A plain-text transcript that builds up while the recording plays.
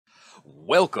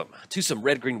Welcome to some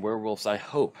red-green werewolves. I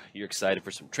hope you're excited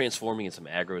for some transforming and some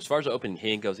aggro. As far as the opening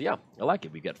hand goes, yeah, I like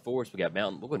it. We got forest, we got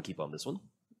mountain. We're going to keep on this one.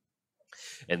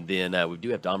 And then we do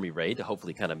have Domri Raid to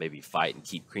hopefully kind of maybe fight and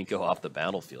keep Krenko off the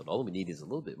battlefield. All we need is a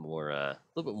little bit more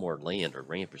land or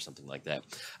ramp or something like that.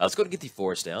 Let's go to get the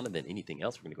forest down, and then anything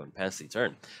else, we're going to go and pass the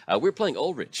turn. We're playing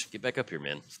Ulrich. Get back up here,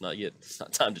 man. It's not yet. It's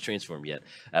not time to transform yet.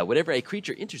 Whenever a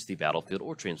creature enters the battlefield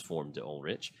or transforms to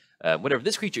Ulrich, whenever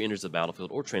this creature enters the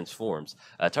battlefield or transforms,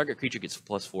 target creature gets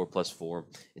 +4/+4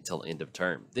 until end of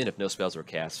turn. Then, if no spells are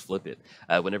cast, flip it.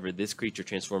 Whenever this creature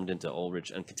transformed into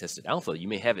Ulrich Uncontested Alpha, you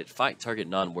may have it fight target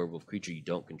non-werewolf creature you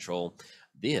don't control.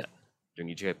 Then, during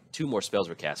each have 2 more spells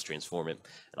are cast, transform it.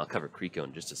 And I'll cover Krenko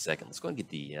in just a second. Let's go and get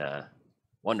the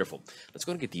wonderful. Let's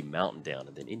go and get the mountain down,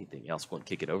 and then anything else, go and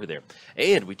kick it over there.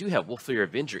 And we do have Wolfear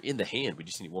Avenger in the hand. We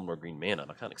just need 1 more green mana, and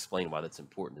I'll kind of explain why that's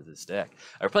important to this deck.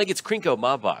 We're playing against Krenko,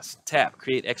 Mob Boss. Tap,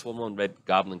 create X11 red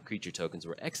goblin creature tokens,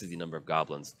 where X is the number of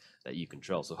goblins that you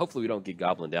control. So hopefully we don't get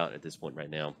goblined out at this point right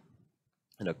now.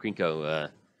 I know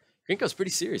Krenko's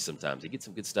pretty serious sometimes. He gets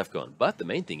some good stuff going. But the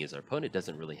main thing is our opponent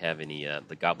doesn't really have any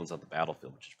the goblins on the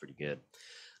battlefield, which is pretty good.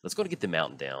 Let's go to get the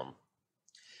mountain down.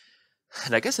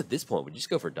 And I guess at this point, we just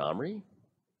go for Domri.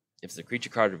 If it's a creature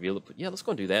card reveal it, yeah, let's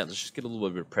go and do that. Let's just get a little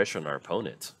bit of pressure on our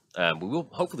opponent. We will,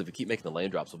 hopefully, if we keep making the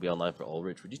land drops, we'll be online for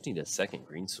Ulrich. We just need a second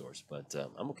green source, but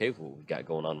I'm okay with what we've got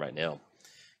going on right now.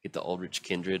 Get the Ulrich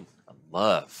Kindred.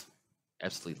 I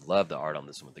absolutely love the art on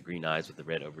this one with the green eyes with the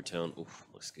red overtone. Oof,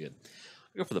 looks good.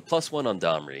 We'll go for the +1 on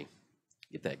Domri.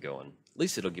 Get that going. At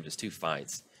least it'll give us 2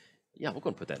 fights. Yeah, we're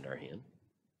going to put that in our hand.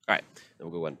 All right, then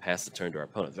we'll go ahead and pass the turn to our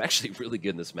opponent. It's actually really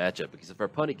good in this matchup because if our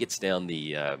opponent gets down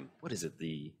the,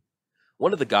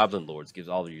 one of the Goblin Lords gives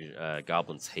all your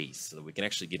goblins haste, so that we can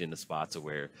actually get into spots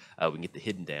where we can get the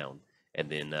hidden down, and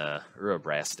then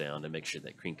Urabrass down, and make sure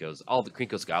that all the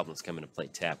Krenko's goblins come into play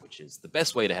tap, which is the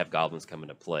best way to have goblins come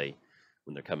into play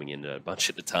when they're coming in a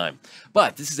bunch at a time.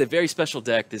 But this is a very special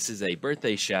deck. This is a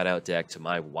birthday shout-out deck to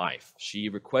my wife. She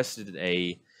requested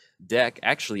a deck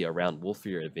actually around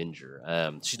Wolfear Avenger.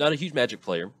 She's not a huge Magic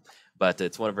player, but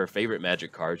it's one of her favorite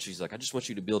Magic cards. She's like, I just want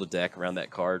you to build a deck around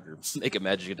that card, or make a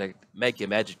Magic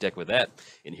deck with that.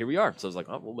 And here we are. So I was like,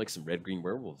 oh, we'll make some red-green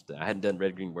werewolves. I hadn't done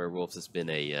red-green werewolves. It's been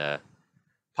a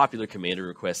popular commander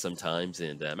request sometimes,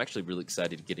 and I'm actually really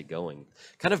excited to get it going.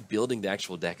 Kind of building the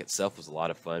actual deck itself was a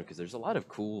lot of fun because there's a lot of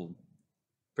cool,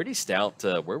 pretty stout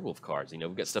werewolf cards. You know,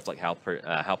 we've got stuff like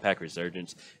Howlpack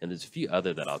Resurgence, and there's a few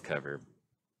other that I'll cover.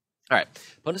 All right,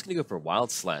 opponent's going to go for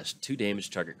Wild Slash, 2 damage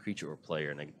target creature or player,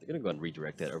 and they're going to go and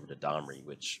redirect that over to Domri,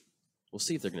 which we'll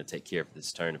see if they're going to take care of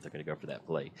this turn, if they're going to go for that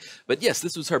play. But yes,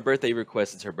 this was her birthday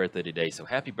request. It's her birthday today, so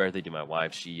happy birthday to my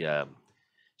wife.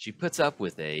 She puts up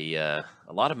with a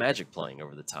lot of Magic playing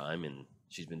over the time, and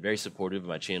she's been very supportive of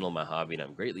my channel and my hobby, and I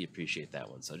greatly appreciate that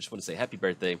one. So I just want to say happy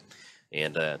birthday.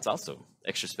 And it's also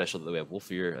extra special that we have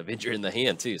Wolfear Avenger in the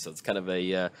hand too, so it's kind of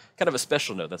a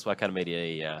special note. That's why I kind of made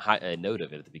a note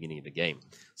of it at the beginning of the game.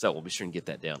 So we'll be sure and get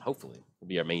that down. Hopefully, it'll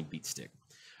be our main beat stick.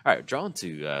 All right, drawn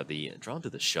to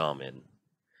the Shaman.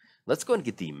 Let's go and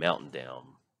get the mountain down.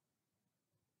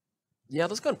 Yeah,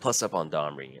 let's go and plus up on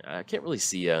Domri. I can't really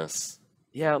see us.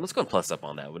 Yeah, let's go and plus up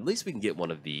on that one. At least we can get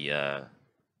one of the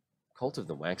Cult of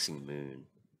the Waxing Moon.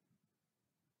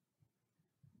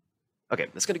 Okay,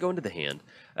 that's going to go into the hand.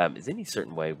 Is there any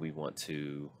certain way we want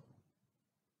to...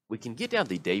 We can get down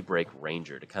the Daybreak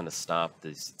Ranger to kind of stop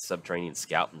this Subterranean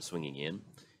Scout from swinging in.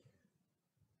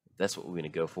 That's what we're going to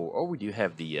go for. Or we do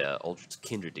have the Ulrich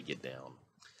Kindred to get down.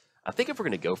 I think if we're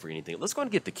going to go for anything, let's go and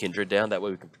get the Kindred down. That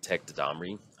way we can protect the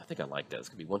Domri. I think I like that. It's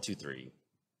going to be 1, 2, 3.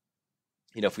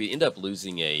 You know, if we end up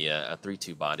losing a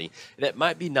 3/2 body, that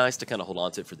might be nice to kind of hold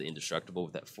on to it for the Indestructible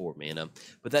with that 4 mana,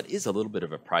 but that is a little bit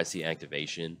of a pricey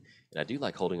activation, and I do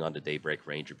like holding on to Daybreak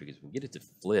Ranger because when we get it to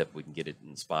flip, we can get it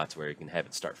in spots where you can have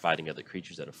it start fighting other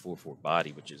creatures at a 4/4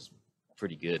 body, which is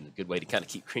pretty good, and a good way to kind of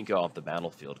keep Krenko off the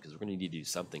battlefield because we're going to need to do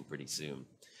something pretty soon.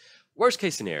 Worst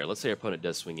case scenario, let's say our opponent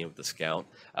does swing in with the Scout,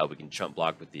 we can chump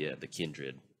block with the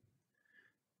Kindred.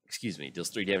 Excuse me, deals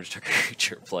 3 damage to a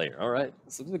creature player. All right,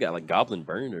 so we got like Goblin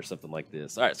Burn or something like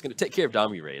this. All right, it's going to take care of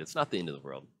Domri Raid. It's not the end of the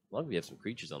world. As long as we have some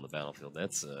creatures on the battlefield,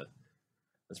 that's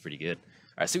pretty good.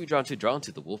 All right, so we draw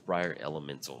into the Wolfbriar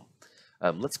Elemental.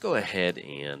 Let's go ahead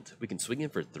and we can swing in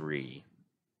for 3.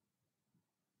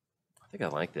 I think I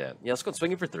like that. Yeah, let's go and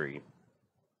swing in for 3.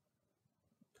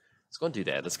 Let's go and do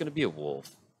that. That's going to be a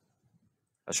wolf.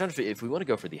 I was trying to figure if we want to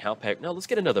go for the Howlpack. No, let's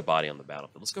get another body on the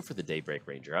battlefield. Let's go for the Daybreak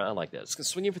Ranger. I like that. It's going to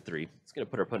swing in for 3. It's going to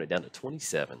put our opponent down to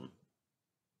 27. And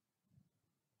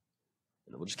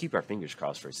then we'll just keep our fingers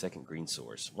crossed for a second green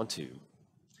source. 1, 2.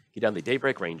 Get down the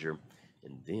Daybreak Ranger.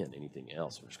 And then anything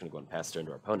else, we're just going to go and pass turn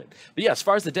to our opponent. But yeah, as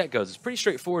far as the deck goes, it's pretty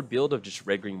straightforward build of just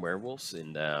red-green werewolves.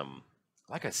 And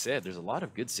like I said, there's a lot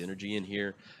of good synergy in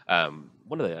here.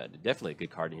 One of the definitely a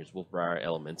good card in here is Wolfbriar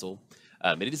Elemental.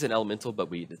 It is an elemental, but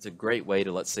it's a great way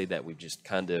to, let's say that we've just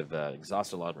kind of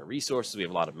exhausted a lot of our resources. We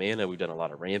have a lot of mana. We've done a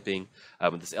lot of ramping.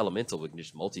 With this elemental, we can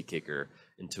just multi-kicker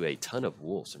into a ton of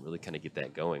wolves and really kind of get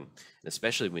that going. And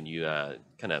especially when you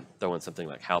kind of throw in something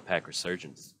like Howlpack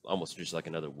Resurgence, almost just like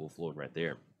another Wolf Lord right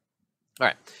there. All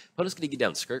right, opponent's going to get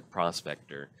down Skirk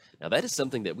Prospector. Now that is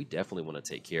something that we definitely want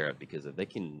to take care of, because if they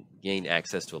can gain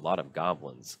access to a lot of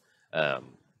goblins,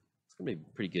 it's going to be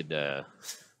pretty good.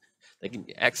 They can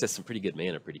access some pretty good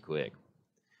mana pretty quick.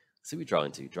 Let's see what we draw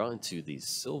into. Draw into the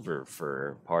Silver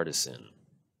Fur Partisan.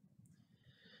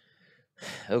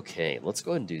 Okay, let's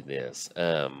go ahead and do this.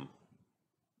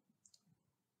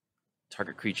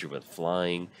 Target creature with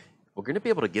flying. We're going to be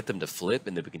able to get them to flip,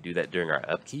 and then we can do that during our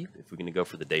upkeep if we're going to go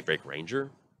for the Daybreak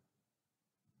Ranger.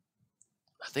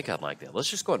 I think I'd like that. Let's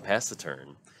just go and pass the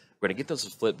turn. We're going to get those to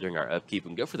flip during our upkeep. We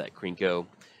can go for that Krenko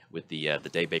with the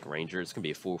Daybreak Ranger. It's going to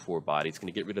be a 4/4 body. It's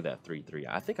going to get rid of that 3/3.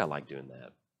 I think I like doing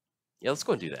that. Yeah, let's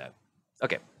go and do that.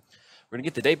 Okay. We're going to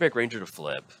get the Daybreak Ranger to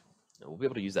flip. And we'll be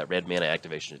able to use that red mana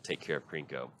activation to take care of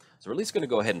Krenko. So we're at least going to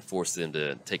go ahead and force them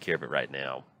to take care of it right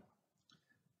now.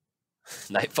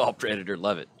 Nightfall Predator,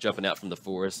 love it. Jumping out from the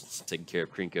forest, taking care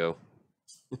of Krenko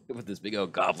with this big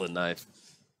old goblin knife.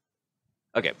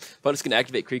 Okay, opponent's going to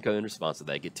activate Krenko in response to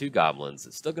that. Get 2 goblins.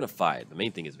 It's still going to fight. The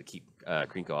main thing is we keep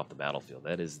Krenko off the battlefield.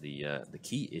 That is the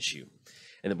key issue.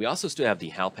 And then we also still have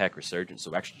the Howlpack Resurgence, so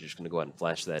we're actually just going to go ahead and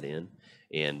flash that in.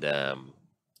 And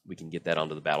we can get that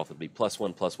onto the battlefield. It'll be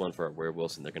 +1/+1 for our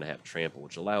werewolves, and they're going to have Trample,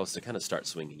 which allows us to kind of start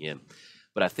swinging in.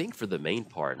 But I think for the main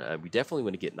part, we definitely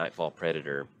want to get Nightfall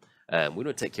Predator. We want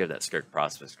to take care of that Skirk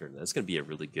Prospector. That's going to be a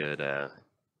really good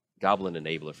goblin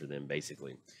enabler for them,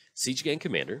 basically. Siege Gang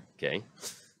Commander, okay.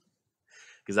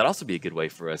 Because that'd also be a good way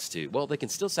for us to, well, they can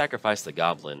still sacrifice the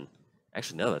goblin.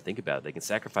 Actually, now that I think about it, they can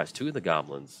sacrifice 2 of the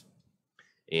goblins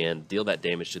and deal that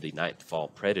damage to the Nightfall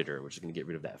Predator, which is going to get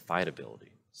rid of that fight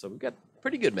ability. So we've got a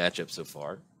pretty good matchup so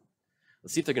far.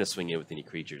 Let's see if they're going to swing in with any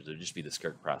creatures. It'll just be the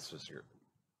Skirk Prospector.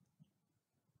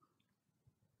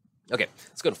 Okay,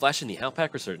 let's go and flash in the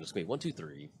Howlpack Resurgence. It's going to be 1, 2,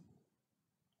 3.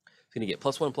 It's going to get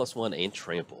 +1/+1 and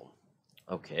Trample.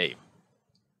 Okay.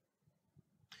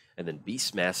 And then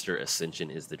Beastmaster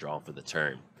Ascension is the draw for the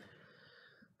turn.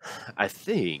 I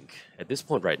think at this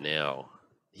point right now,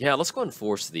 yeah, let's go and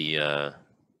force the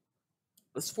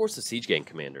Siege Gang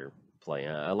Commander play.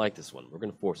 I like this one. We're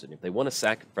going to force it. If they want to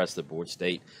sacrifice the board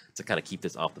state to kind of keep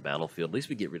this off the battlefield, at least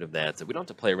we get rid of that, so we don't have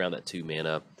to play around that 2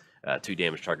 mana. 2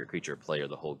 damage target creature or player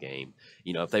the whole game.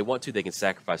 You know, if they want to, they can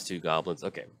sacrifice 2 goblins.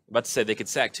 Okay, I'm about to say they could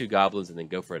sack 2 goblins and then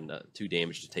go for 2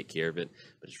 damage to take care of it,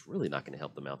 but it's really not going to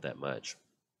help them out that much.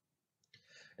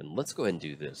 And let's go ahead and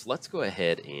do this. Let's go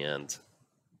ahead and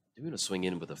do a swing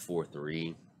in with a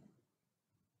 4/3.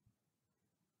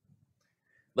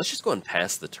 Let's just go and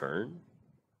pass the turn.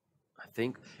 I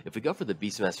think if we go for the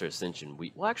Beastmaster Ascension,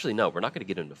 well, actually, no, we're not going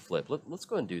to get him to flip. Let's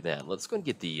go and do that. Let's go and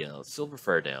get the Silver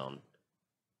Fur down.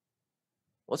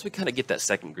 Once we kind of get that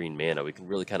second green mana, we can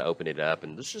really kind of open it up,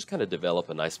 and let's just kind of develop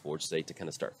a nice board state to kind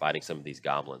of start fighting some of these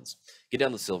goblins. Get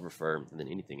down the Silver Fur, and then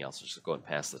anything else, just go and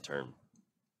pass the turn.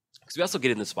 Because we also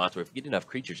get in the spots where if we get enough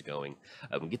creatures going,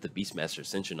 we can get the Beastmaster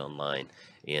Ascension online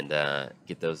and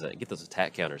get those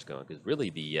attack counters going. Because really,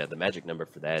 the magic number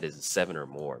for that is 7 or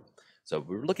more. So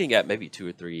we're looking at maybe 2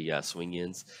 or 3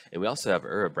 swing-ins, and we also have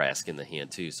Urabrask in the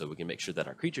hand too, so we can make sure that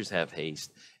our creatures have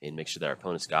haste and make sure that our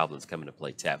opponent's goblins come into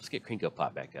play tap. Let's get Krenko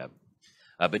pop back up.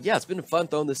 But yeah, it's been fun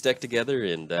throwing this deck together,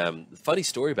 and the funny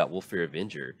story about Wolfbriar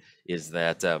Avenger is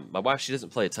that my wife, she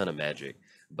doesn't play a ton of Magic,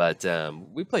 but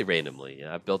we play randomly.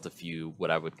 I've built a few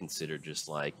what I would consider just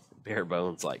like bare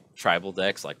bones, like tribal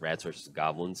decks, like Rats versus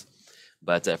Goblins.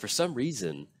 But for some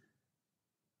reason,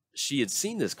 she had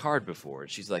seen this card before.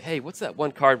 She's like, hey, what's that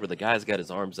one card where the guy's got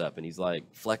his arms up and he's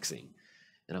like flexing?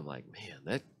 And I'm like,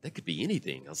 man, that could be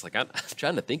anything. I was like, I'm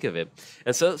trying to think of it.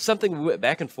 And so something we went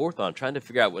back and forth on, trying to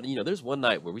figure out what, there's one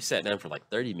night where we sat down for like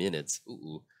 30 minutes.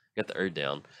 Ooh, got the Erd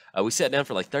down. We sat down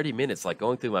for like 30 minutes, like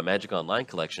going through my Magic Online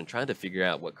collection, trying to figure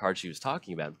out what card she was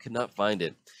talking about. Could not find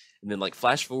it. And then like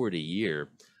flash forward a year,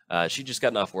 she just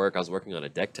gotten off work. I was working on a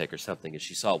deck tech or something, and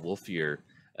she saw Wolfbriar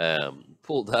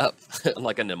pulled up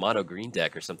like a mono green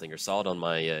deck or something, or saw it on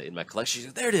my in my collection. She's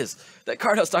like, there it is, that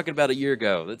card I was talking about a year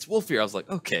ago. That's Wolfbriar. I was like,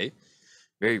 okay,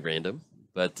 very random,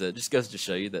 but just goes to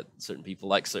show you that certain people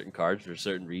like certain cards for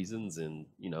certain reasons. And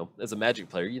as a Magic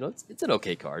player, it's an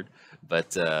okay card,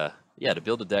 but yeah, to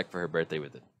build a deck for her birthday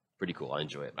with it, Pretty cool. I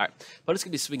enjoy it. All right, but it's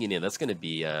gonna be swinging in. That's gonna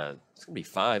be it's gonna be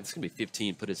 5. It's gonna be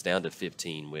 15. Put us down to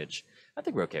 15, which I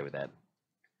think we're okay with that.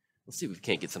 Let's see if we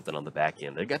can't get something on the back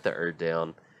end. They got the Erd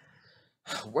down.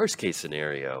 Worst case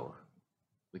scenario,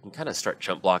 we can kind of start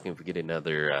chump blocking if we get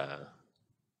another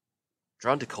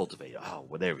drawn to cultivate. Oh,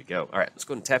 well, there we go. All right, let's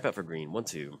go and tap out for green. 1,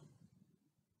 2.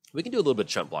 We can do a little bit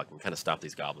of chump blocking, kind of stop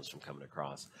these goblins from coming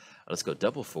across. Let's go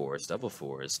double forest, double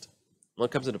forest. One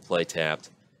comes into play tapped.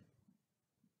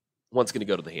 One's going to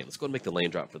go to the hand. Let's go and make the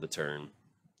land drop for the turn.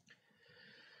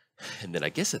 And then I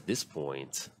guess at this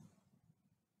point,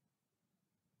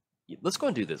 let's go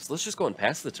and do this. Let's just go and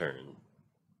pass the turn.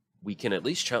 We can at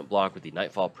least chump block with the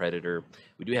Nightfall Predator.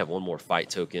 We do have one more fight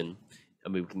token. I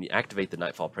mean, we can activate the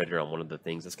Nightfall Predator on one of the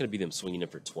things. That's going to be them swinging in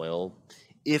for 12.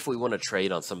 If we want to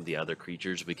trade on some of the other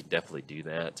creatures, we can definitely do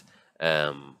that.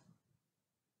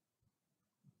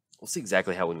 We'll see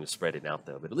exactly how we can spread it out,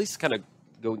 though. But at least kind of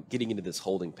getting into this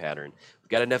holding pattern. We've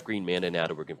got enough green mana now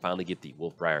that we can finally get the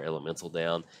Wolfbriar Elemental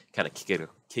down, kind of kick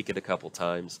it a couple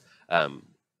times. You can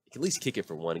at least kick it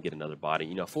for 1 and get another body.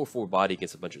 You know, 4/4 body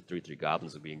against a bunch of 3/3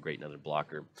 goblins would be a great another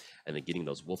blocker. And then getting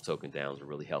those wolf token downs will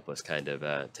really help us kind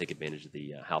of take advantage of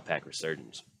the Howlpack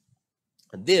Resurgence.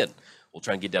 And then we'll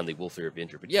try and get down the Wolfear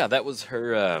Avenger. But yeah, that was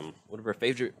her one of her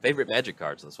favorite magic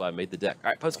cards. That's why I made the deck. All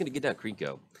right, Poe's going to get down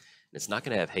Krenko. And it's not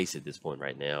going to have haste at this point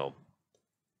right now.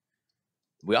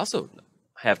 We also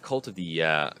have Cult of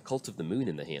the Moon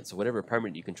in the hand. So whenever a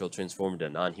permanent you control transform into a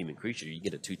non-human creature, you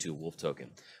get a 2/2 wolf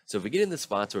token. So if we get in the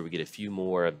spots where we get a few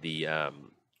more of the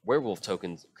werewolf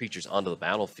tokens creatures onto the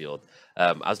battlefield,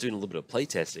 I was doing a little bit of play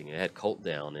testing and I had Cult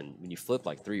down, and when you flip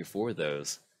like 3 or 4 of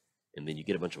those, and then you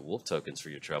get a bunch of wolf tokens for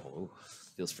your trouble, ooh,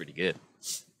 feels pretty good.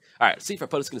 All right, let's see if our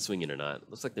opponent's going to swing in or not.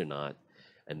 Looks like they're not.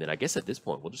 And then I guess at this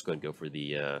point we'll just go and go for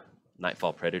the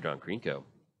Nightfall Predator on Krenko.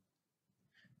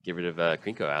 Get rid of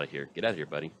Krenko out of here. Get out of here,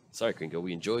 buddy. Sorry, Krenko.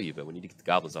 We enjoy you, but we need to get the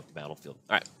goblins off the battlefield.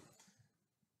 All right.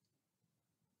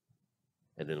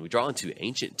 And then we draw into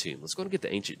Ancient Tomb. Let's go and get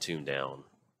the Ancient Tomb down.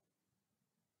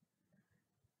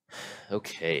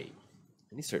 Okay.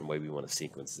 Any certain way we want to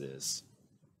sequence this.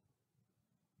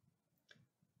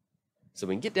 So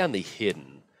we can get down the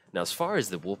Hidden. Now, as far as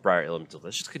the Wolfbriar Elemental,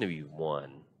 that's just going to be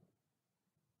 1.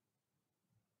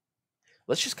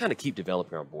 Let's just kind of keep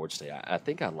developing our board state. I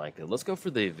think I like that. Let's go for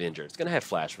the Avenger. It's going to have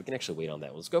Flash. We can actually wait on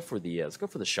that. Let's go for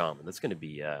the Shaman. That's going to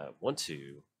be 1,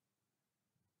 2.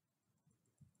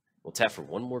 We'll tap for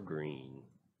 1 more green.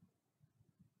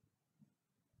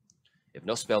 If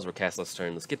no spells were cast last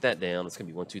turn, let's get that down. It's going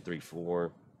to be 1, 2, 3,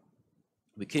 4.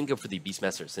 We can go for the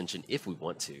Beastmaster Ascension if we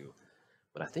want to,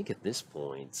 but I think at this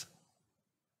point,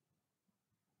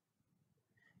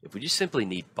 if we just simply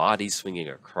need bodies swinging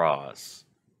across.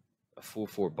 A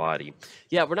 4/4 body.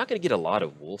 Yeah, we're not going to get a lot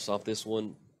of wolves off this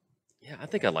one. Yeah, I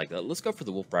think I like that. Let's go for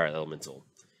the Wolfbriar Elemental.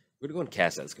 We're going to go and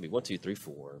cast that. It's going to be 1, 2, 3,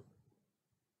 4.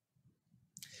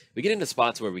 We get into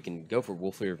spots where we can go for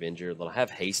Wolfear Avenger. They'll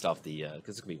have haste off the,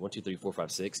 because it's going to be 1, 2, 3, 4, 5,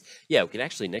 6. Yeah, we can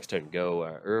actually next turn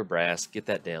go Urbrass, get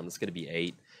that down. That's going to be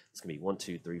 8. It's going to be 1,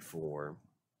 2, 3, 4.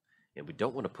 And we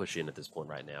don't want to push in at this point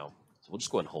right now. So we'll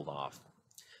just go ahead and hold off.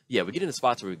 Yeah, we get into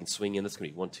spots where we can swing in. That's going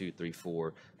to be 1, 2, 3,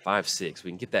 4, 5, 6.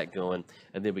 We can get that going,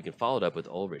 and then we can follow it up with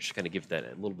Ulrich, kind of give that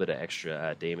a little bit of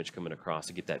extra damage coming across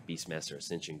to get that Beastmaster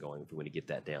Ascension going if we want to get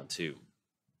that down too.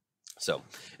 So,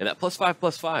 and that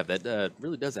 +5/+5, that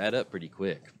really does add up pretty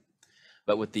quick.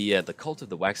 But with the Cult of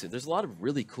the Wax, there's a lot of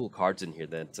really cool cards in here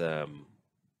that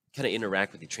kind of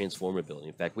interact with the transform ability.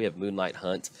 In fact, we have Moonlight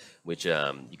Hunt, which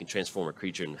you can transform a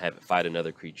creature and have it fight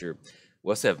another creature. We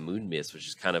also have Moon Mist, which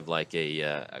is kind of like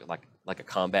a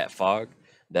combat fog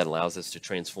that allows us to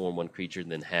transform one creature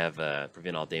and then have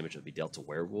prevent all damage that would be dealt to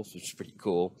werewolves, which is pretty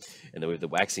cool. And then we have the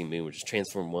Waxing Moon, which is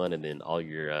transform 1, and then all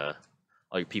your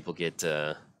people get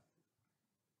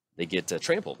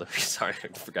trampled. Sorry, I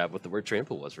forgot what the word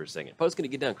trample was for a second. Poe's going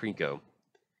to get down Krenko,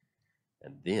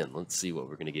 and then let's see what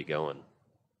we're going to get going.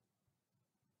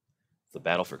 It's the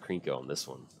battle for Krenko on this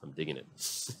one. I'm digging it.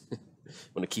 I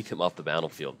want to keep him off the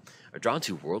battlefield. Are drawn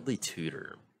to Worldly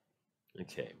Tutor.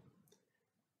 Okay.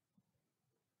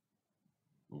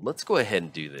 Let's go ahead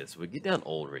and do this. We get down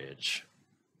Ulrich.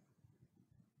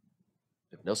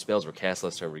 If no spells were cast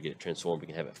last turn, we get it transformed. We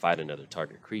can have it fight another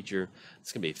target creature.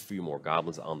 It's going to be a few more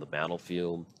goblins on the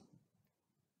battlefield.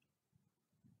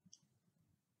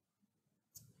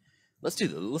 Let's do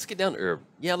this. Let's get down Herb.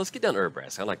 Yeah, let's get down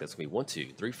Urbrass. I like that. It's going to be 1,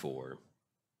 2, 3, 4.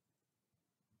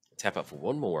 Tap out for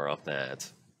 1 more off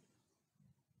that.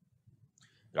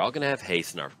 They're all going to have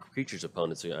haste, and our creature's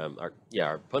opponents,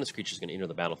 our opponent's creature is going to enter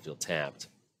the battlefield tapped.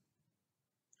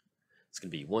 It's going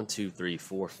to be 1, 2, 3,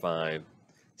 4, 5,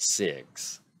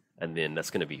 6, and then that's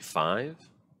going to be 5.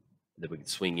 Then we can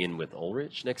swing in with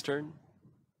Ulrich next turn.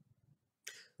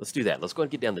 Let's do that. Let's go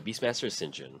ahead and get down the Beastmaster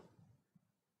Ascension.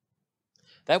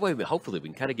 That way, hopefully, we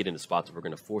can kind of get into spots where we're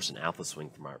going to force an alpha swing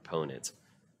from our opponent.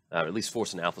 Or at least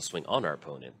force an alpha swing on our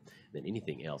opponent. Than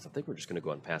anything else. I think we're just going to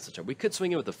go ahead and pass the turn. We could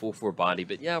swing in with a 4/4 body,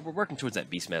 but yeah, we're working towards that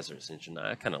Beastmaster Ascension.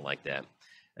 I kind of like that.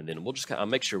 And then we'll just I'll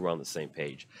make sure we're on the same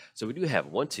page. So we do have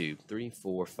 1, 2, 3,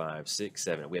 4, 5, 6,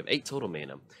 7. We have 8 total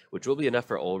mana, which will be enough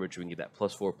for Ulrich. We can get that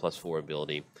 +4/+4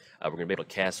 ability. We're going to be able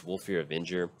to cast Wolfear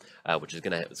Avenger, which is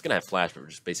going to have flash, but we're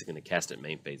just basically going to cast it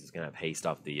main phase. It's going to have haste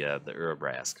off the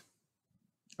Urabrask.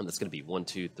 And that's going to be 1,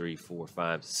 2, 3, 4,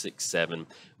 5, 6, 7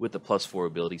 with the +4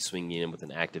 ability, swinging in with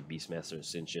an active Beastmaster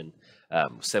Ascension.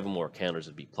 7 more counters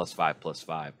would be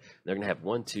 +5/+5. They're going to have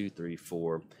 1, 2, 3,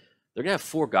 4. They're going to have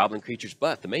 4 goblin creatures,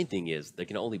 but the main thing is they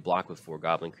can only block with 4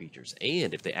 goblin creatures.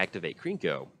 And if they activate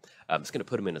Krenko, it's going to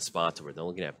put them in a spot where they're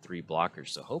only going to have 3 blockers.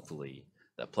 So hopefully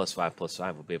that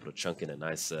 +5/+5 will be able to chunk in a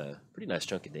nice, pretty nice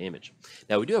chunk of damage.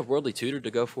 Now we do have Worldly Tutor to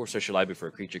go for, Social Library for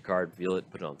a creature card, reveal it,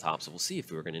 put it on top. So we'll see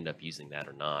if we're going to end up using that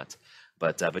or not.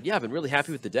 But yeah, I've been really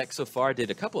happy with the deck so far. I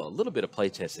did a little bit of play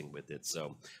testing with it.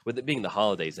 So with it being the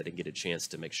holidays, I didn't get a chance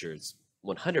to make sure it's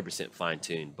 100%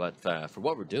 fine-tuned. But for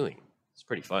what we're doing, it's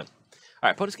pretty fun. All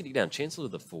right, opponent's getting down Chancellor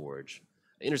of the Forge.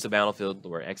 Enters the battlefield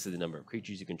where X is the number of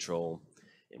creatures you control.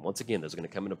 And once again, those are going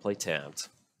to come into play tapped.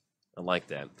 I like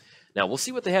that. Now, we'll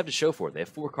see what they have to show for it. They have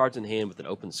 4 cards in hand with an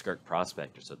open Skirk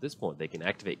Prospector. So at this point, they can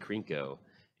activate Krenko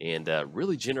and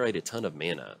really generate a ton of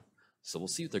mana. So we'll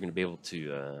see what they're going to be able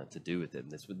to do with it.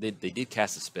 And they did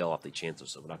cast a spell off the Chancellor,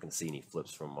 so we're not going to see any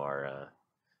flips from our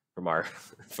from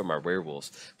our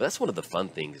werewolves. But that's one of the fun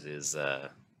things is,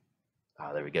 there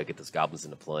we go, get those goblins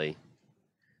into play.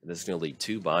 And this is going to lead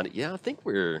 2 body. Yeah, I think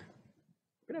we're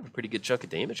going to have a pretty good chunk of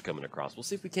damage coming across. We'll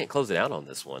see if we can't close it out on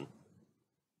this one.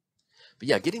 But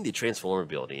yeah, getting the transform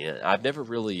ability, I've never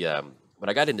really, when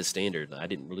I got into Standard, I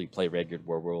didn't really play Red-Green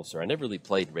Werewolves, or I never really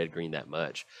played Red-Green that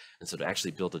much. And so to actually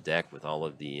build a deck with all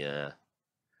of the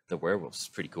werewolves is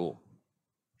pretty cool.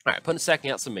 All right, opponent's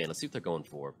sacking out some mana. Let's see what they're going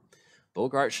for.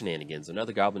 Bogart Shenanigans.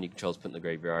 Another goblin you control is put in the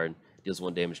graveyard. Deals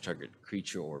 1 damage to target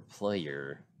creature or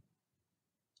player.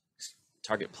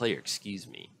 Target player, excuse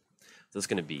me. So it's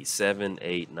going to be 7,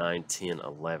 8, 9, 10,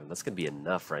 11. That's going to be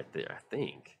enough right there, I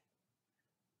think.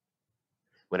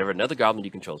 Whenever another goblin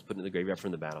you control is put in the graveyard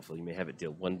from the battlefield, you may have it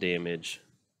deal 1 damage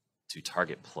to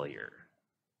target player.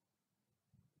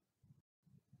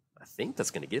 I think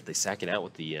that's going to get it. They sack it out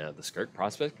with the Skirk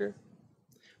Prospector.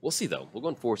 We'll see, though. We'll go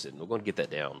and force it, and we'll go and get that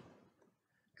down.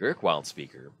 Gurk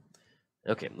Wildspeaker.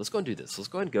 Okay, let's go and do this. Let's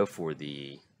go ahead and go for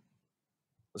the...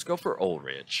 Let's go for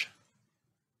Ulrich.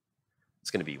 It's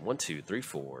going to be 1, 2, 3,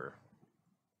 4.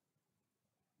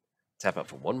 Tap out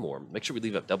for 1 more. Make sure we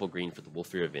leave up double green for the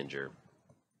Wolfear Avenger.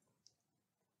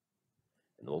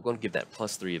 And then we'll go and give that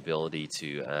 +3 ability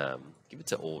to give it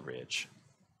to Ulrich.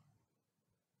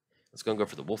 Let's go and go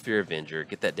for the Wolfear Avenger.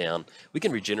 Get that down. We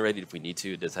can regenerate it if we need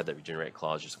to. It does have that regenerate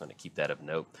clause. Just going to keep that of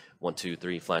note. 1, 2,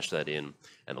 3. Flash that in,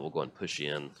 and then we'll go and push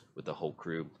in with the whole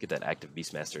crew. Get that active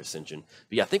Beastmaster Ascension.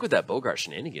 But yeah, I think with that Bogart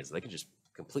Shenanigans, they can just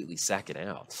completely sack it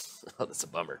out. Oh, that's a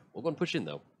bummer. We'll go and push in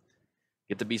though.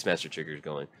 Get the Beastmaster triggers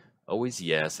going. Always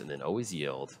yes, and then always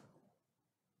yield.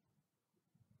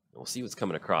 We'll see what's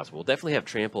coming across. We'll definitely have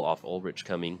Trample off Ulrich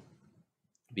coming.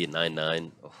 Be a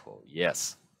 9/9. Oh,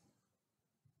 yes.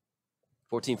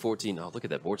 14/14. Oh, look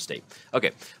at that board state.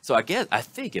 Okay, so I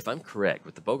think if I'm correct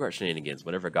with the Bogart Shenanigans,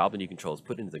 whenever a goblin you control is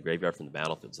put into the graveyard from the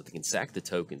battlefield, so they can sack the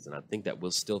tokens, and I think that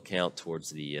will still count towards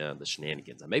the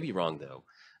Shenanigans. I may be wrong though,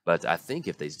 but I think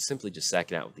if they simply just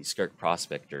sack it out with the Skirk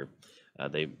Prospector,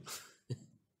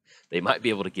 they might be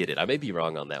able to get it. I may be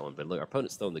wrong on that one, but look, our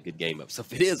opponent's throwing the good game up. So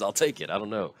if it is, I'll take it. I don't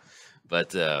know.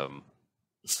 But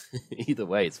either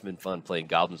way, it's been fun playing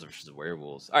goblins versus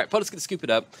werewolves. All right, opponent's going to scoop it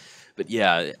up. But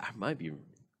yeah,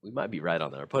 we might be right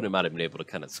on that. Our opponent might have been able to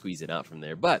kind of squeeze it out from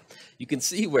there. But you can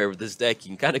see where with this deck, you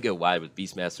can kind of go wide with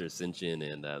Beastmaster Ascension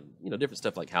and different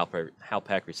stuff like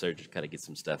Howlpack Resurgence, kind of get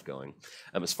some stuff going.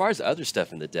 As far as other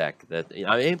stuff in the deck, that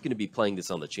I am going to be playing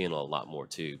this on the channel a lot more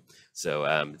too. So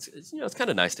it's kind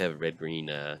of nice to have a red-green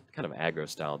kind of aggro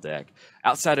style deck.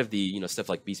 Outside of the stuff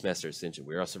like Beastmaster Ascension,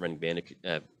 we're also running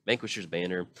Vanquisher's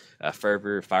Banner,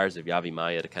 Fervor, Fires of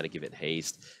Yavimaya to kind of give it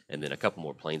haste, and then a couple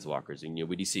more Planeswalkers. And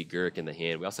we do see Gurk in the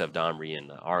hand. We also have Domri and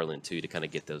Arlen too to kind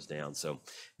of get those down. So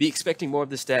be expecting more of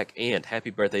this deck. And happy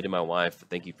birthday to my wife.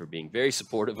 Thank you for being very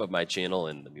supportive of my channel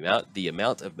and the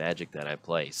amount of Magic that I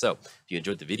play. So if you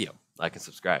enjoyed the video, like and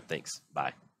subscribe. Thanks.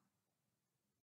 Bye.